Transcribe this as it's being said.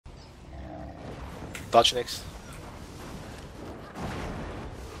Dodge next.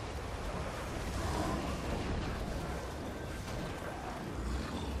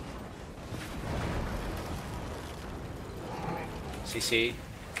 CC.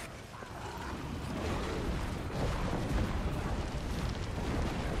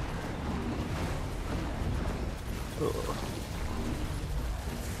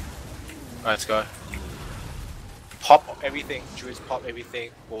 Alright, let's go. Pop everything, Druids pop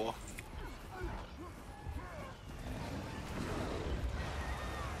everything, or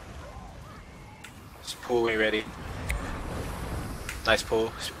just pull when you're ready. Nice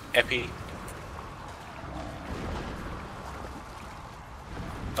pull. Epi.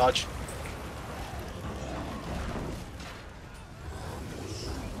 Dodge.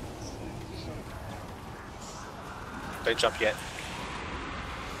 Don't jump yet.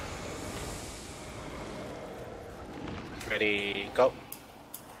 Ready, go.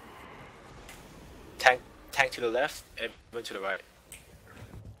 Tank to the left and move to the right.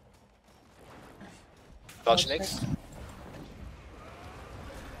 Dodge next.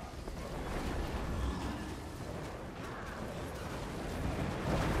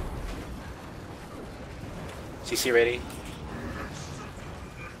 CC ready.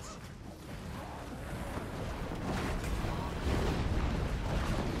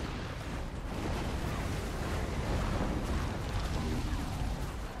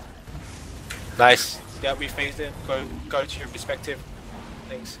 Nice. Yeah, we phased in. Go to your respective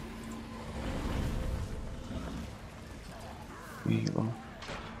things.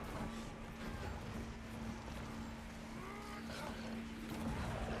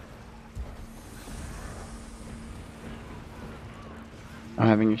 I'm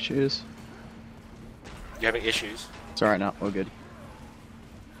having issues. You're having issues? It's alright now, we're good.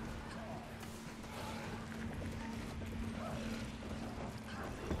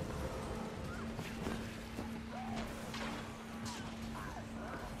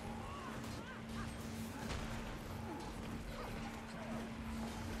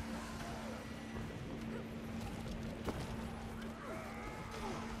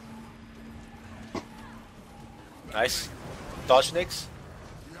 Nice. Dodge next.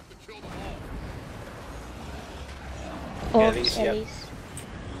 Oh, Elise, yeah.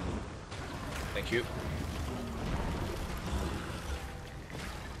 Thank you.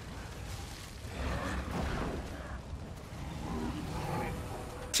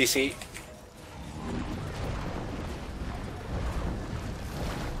 CC.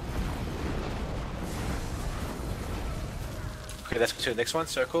 Okay, let's go to the next one.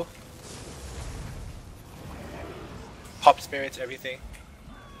 Circle. Pop spirits, everything.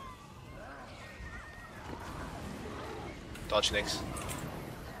 Dodge next.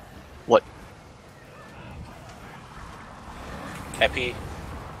 What? Epi.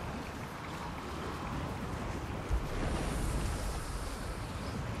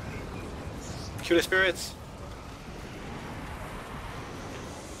 Kill the spirits.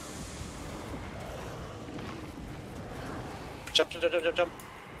 Jump, jump, jump, jump, jump.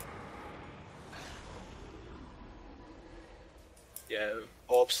 Yeah,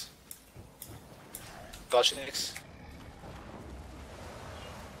 orbs. Dodge next.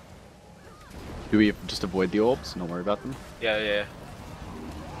 Do we just avoid the orbs? Don't worry about them? Yeah, yeah.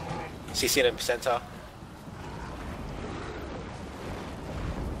 CC in the center.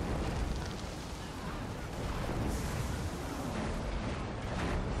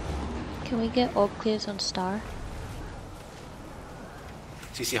 Can we get orb clears on star?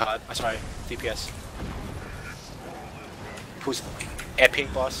 CC hard. Sorry, DPS. Who's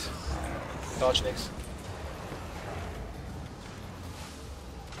epic boss? Dodge next.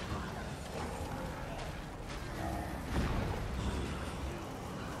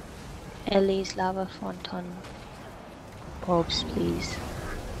 Ellie's lava fontaine. Orbs, please.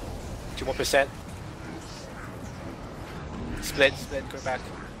 2 more %. Split, go back.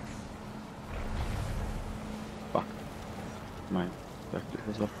 Fuck. My vector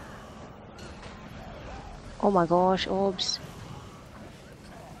was up. Oh my gosh, orbs.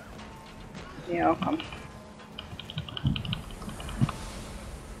 Yeah, I'll come.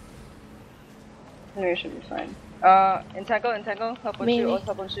 I think it should be fine. Entangle, help on Maybe. shoot,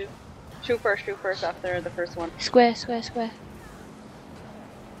 help on shoot. Shoot first after the first one. Square, square, square.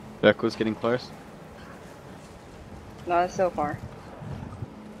 Beck was getting close. No, it's so far.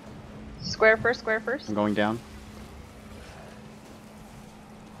 Square first. I'm going down.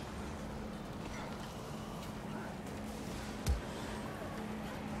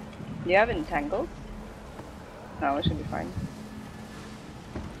 Do you have entangled? No, it should be fine.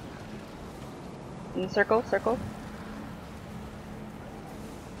 In circle.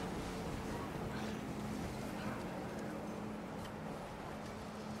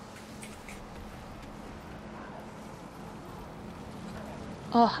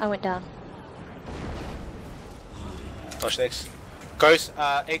 Oh, I went down. Dodge next. Gors,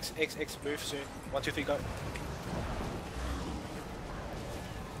 X, move soon. 1, 2, 3, go.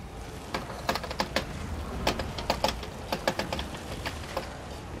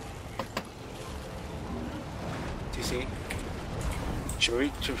 TC. Should we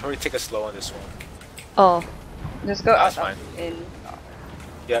probably take a slow on this one? Oh, Just go That's out fine. in.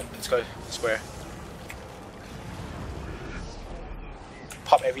 Yeah, let's go square.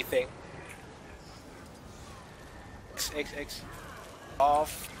 Pop everything. X.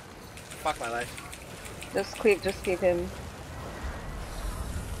 Off. Fuck my life. Just keep him.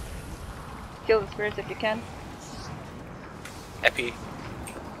 Kill the spirits if you can. Epi.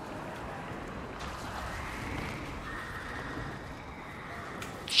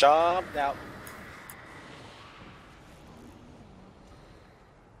 Jump now.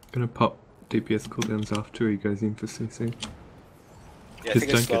 Gonna pop DPS cooldowns after you guys in for CC. Yeah, I Just think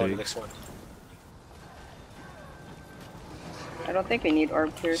it's don't slow get on the egg. next one. I don't think we need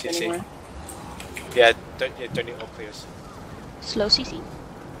orb clears CC. anymore. Yeah, don't need all clears. slow CC.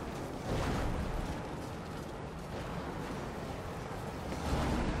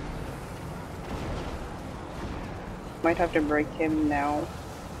 Might have to break him now.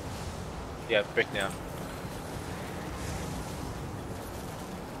 Yeah, break now.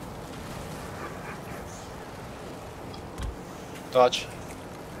 Dodge.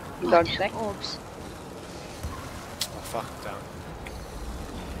 Dodge damn, next. Orbs. Oh fuck, down.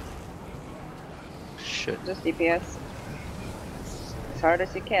 Shit. Just DPS. As hard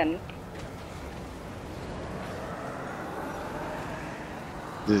as you can.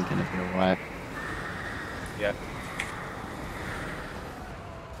 This is gonna be a whack. Yeah.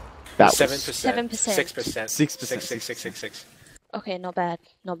 That 7%. 7%. 6%. 6. Okay, not bad.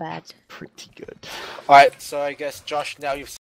 Not bad. pretty good. Alright, so I guess Josh, now you've